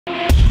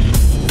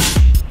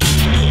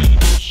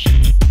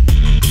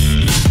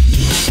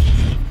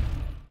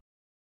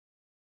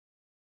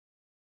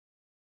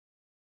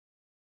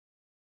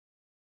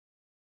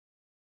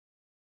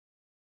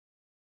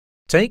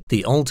Take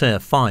the ALTAIR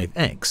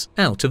 5X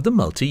out of the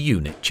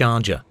multi-unit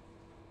charger.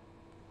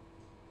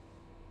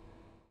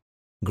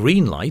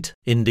 Green light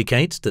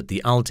indicates that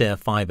the ALTAIR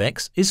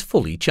 5X is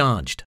fully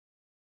charged.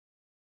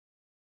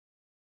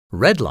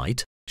 Red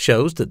light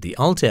shows that the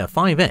ALTAIR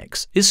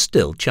 5X is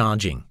still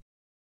charging.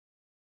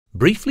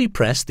 Briefly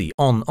press the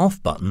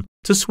on-off button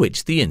to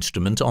switch the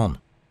instrument on.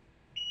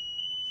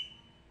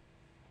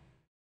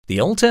 The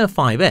ALTAIR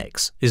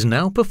 5X is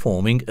now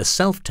performing a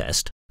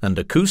self-test, and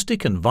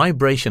acoustic and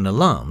vibration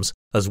alarms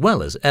as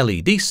well as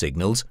LED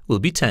signals will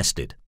be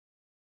tested.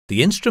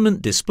 The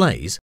instrument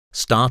displays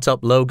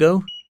startup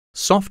logo,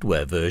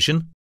 software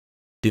version,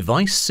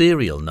 device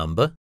serial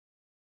number,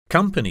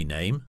 company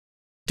name,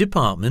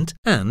 department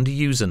and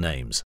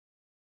usernames.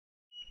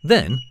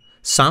 Then,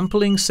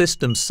 sampling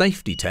system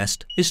safety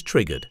test is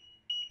triggered.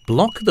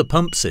 Block the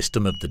pump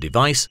system of the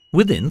device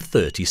within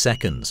 30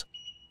 seconds.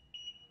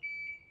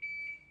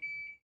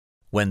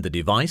 When the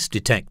device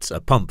detects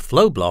a pump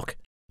flow block,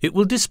 it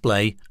will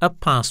display a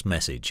pass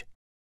message.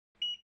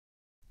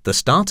 The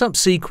startup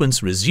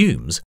sequence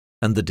resumes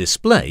and the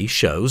display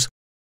shows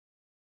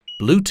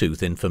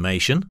Bluetooth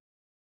information,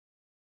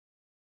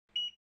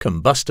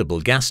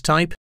 combustible gas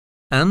type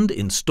and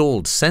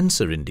installed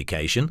sensor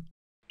indication,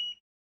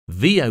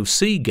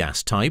 VOC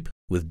gas type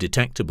with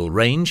detectable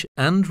range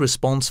and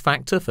response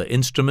factor for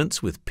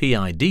instruments with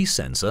PID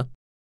sensor,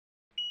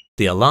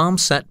 the alarm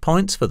set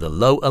points for the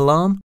low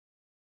alarm,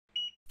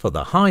 for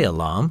the high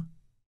alarm,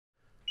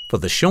 for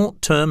the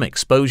short-term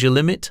exposure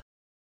limit,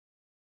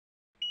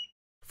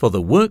 for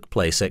the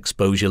workplace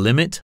exposure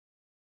limit,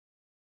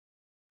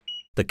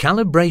 the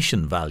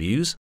calibration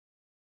values,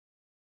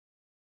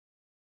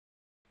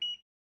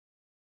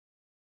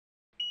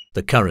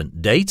 the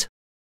current date,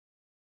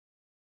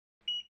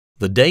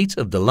 the date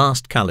of the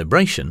last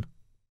calibration,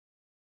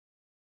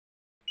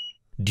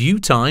 due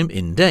time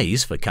in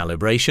days for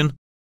calibration,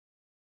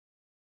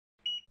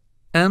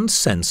 and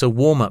sensor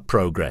warm-up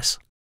progress.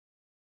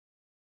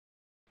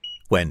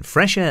 When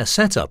fresh air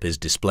setup is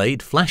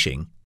displayed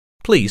flashing,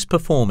 please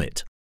perform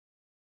it.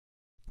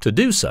 To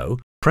do so,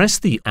 press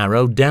the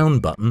arrow down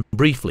button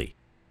briefly.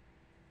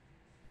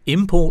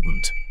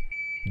 Important: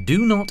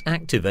 do not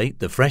activate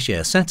the fresh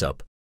air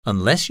setup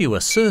unless you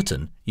are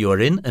certain you are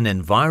in an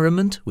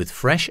environment with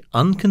fresh,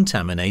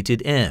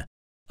 uncontaminated air.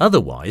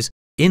 Otherwise,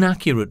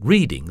 inaccurate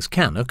readings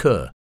can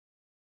occur.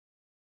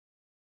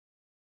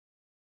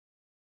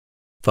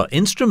 For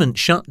instrument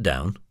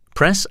shutdown,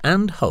 press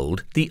and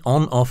hold the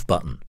on-off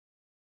button.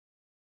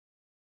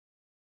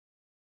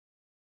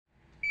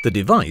 The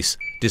device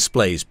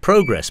displays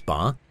progress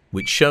bar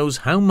which shows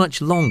how much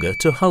longer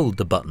to hold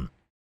the button.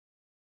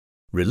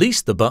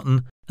 Release the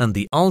button and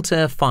the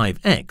ALTAIR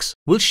 5X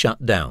will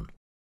shut down.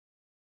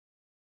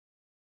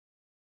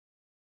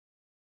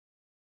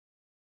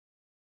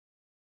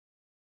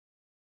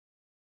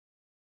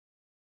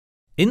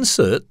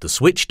 Insert the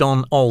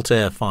switched-on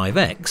ALTAIR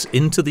 5X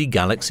into the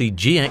GALAXY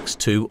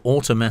GX2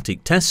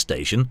 automatic test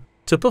station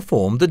to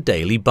perform the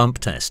daily bump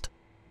test.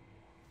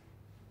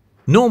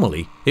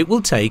 Normally, it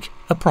will take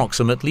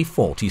approximately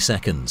 40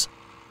 seconds.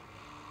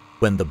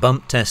 When the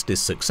bump test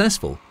is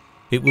successful,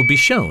 it will be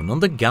shown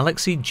on the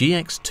GALAXY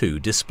GX2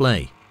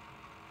 display.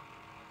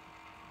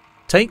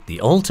 Take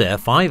the ALTAIR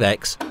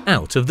 5X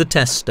out of the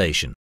test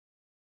station.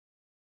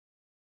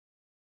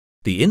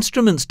 The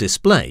instrument's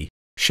display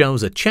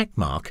shows a check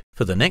mark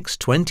for the next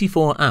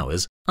 24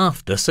 hours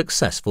after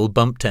successful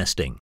bump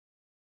testing.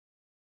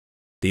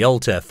 The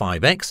ALTAIR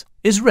 5X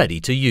is ready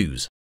to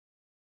use.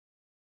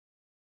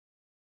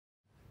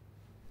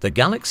 The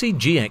GALAXY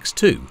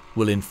GX2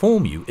 will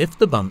inform you if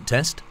the bump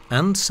test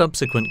and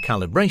subsequent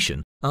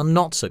calibration are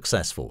not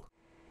successful.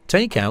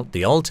 Take out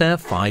the ALTAIR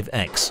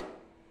 5X.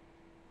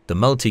 The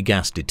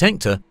multi-gas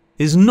detector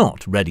is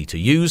not ready to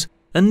use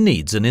and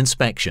needs an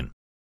inspection.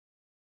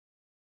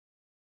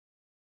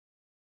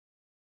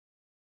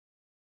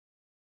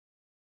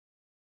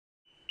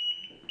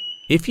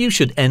 If you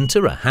should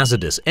enter a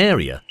hazardous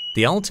area,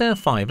 the ALTAIR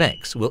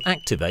 5X will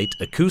activate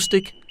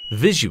acoustic,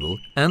 visual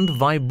and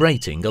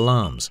vibrating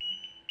alarms.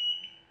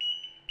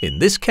 In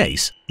this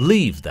case,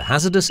 leave the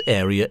hazardous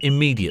area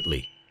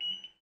immediately.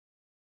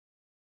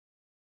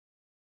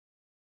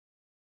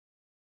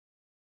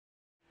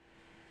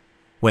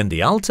 When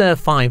the ALTAIR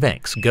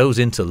 5X goes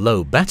into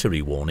low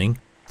battery warning,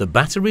 the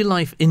battery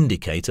life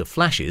indicator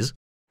flashes,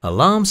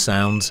 alarm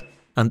sounds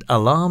and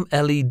alarm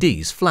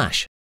LEDs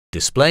flash.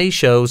 Display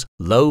shows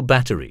low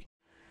battery.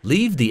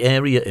 Leave the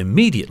area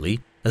immediately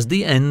as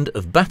the end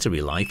of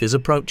battery life is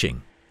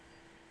approaching.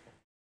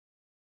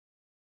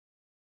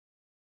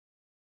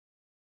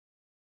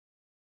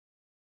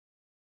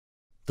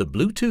 The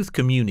Bluetooth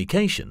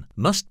communication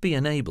must be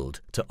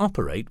enabled to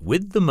operate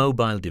with the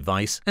mobile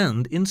device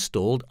and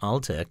installed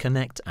ALTAIR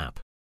Connect App.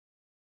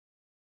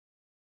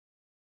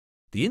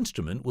 The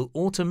instrument will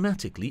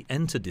automatically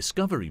enter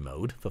discovery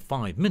mode for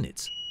 5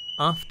 minutes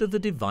after the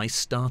device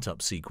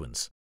startup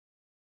sequence.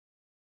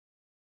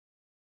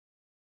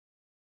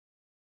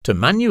 To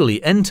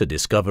manually enter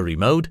discovery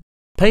mode,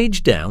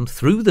 page down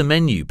through the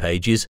menu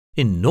pages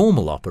in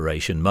normal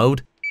operation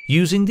mode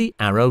using the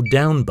arrow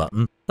down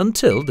button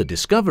until the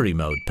Discovery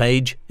Mode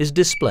page is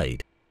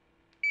displayed.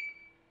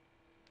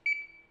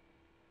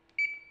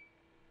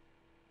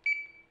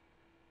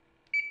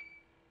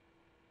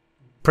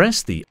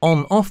 Press the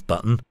On/Off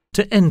button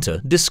to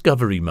enter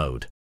Discovery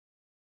Mode.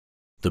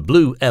 The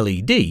blue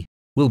LED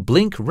will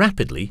blink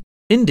rapidly,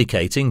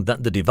 indicating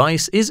that the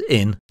device is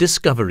in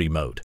Discovery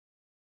Mode.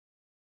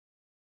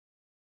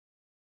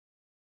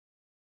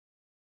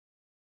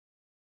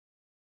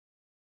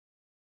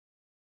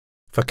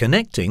 For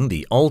connecting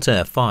the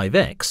ALTAIR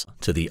 5X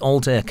to the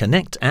ALTAIR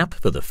Connect app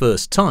for the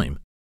first time,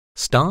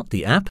 start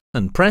the app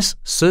and press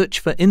Search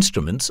for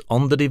Instruments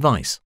on the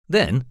device.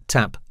 Then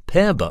tap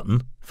Pair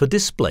button for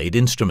Displayed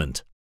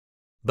Instrument.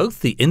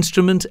 Both the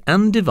instrument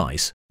and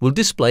device will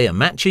display a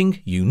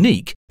matching,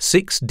 unique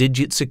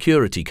 6-digit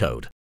security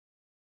code.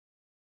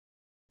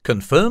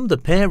 Confirm the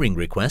pairing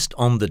request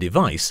on the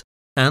device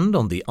and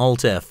on the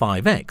ALTAIR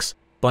 5X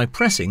by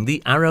pressing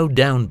the arrow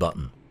down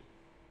button.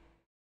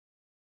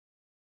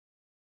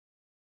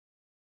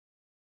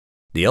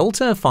 The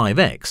ALTAIR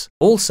 5X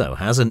also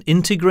has an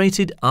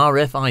integrated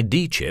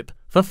RFID chip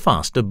for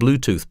faster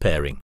Bluetooth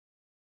pairing.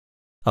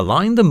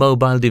 Align the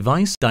mobile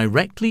device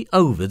directly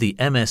over the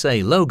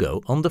MSA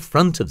logo on the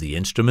front of the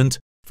instrument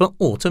for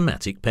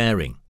automatic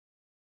pairing.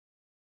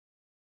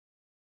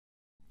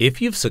 If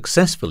you've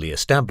successfully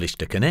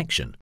established a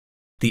connection,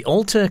 the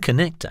ALTAIR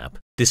Connect app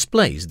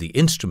displays the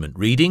instrument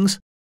readings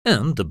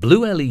and the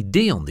blue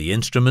LED on the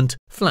instrument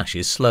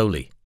flashes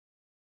slowly.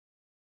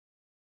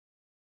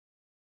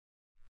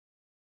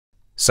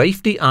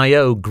 Safety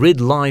I/O Grid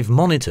Live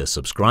Monitor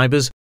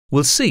subscribers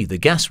will see the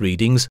gas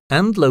readings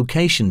and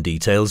location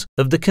details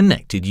of the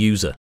connected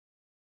user.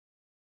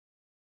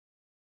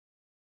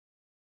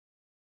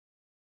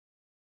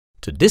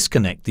 To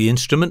disconnect the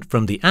instrument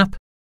from the app,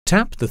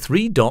 tap the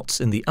 3 dots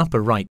in the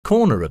upper right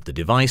corner of the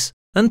device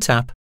and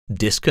tap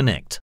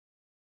Disconnect.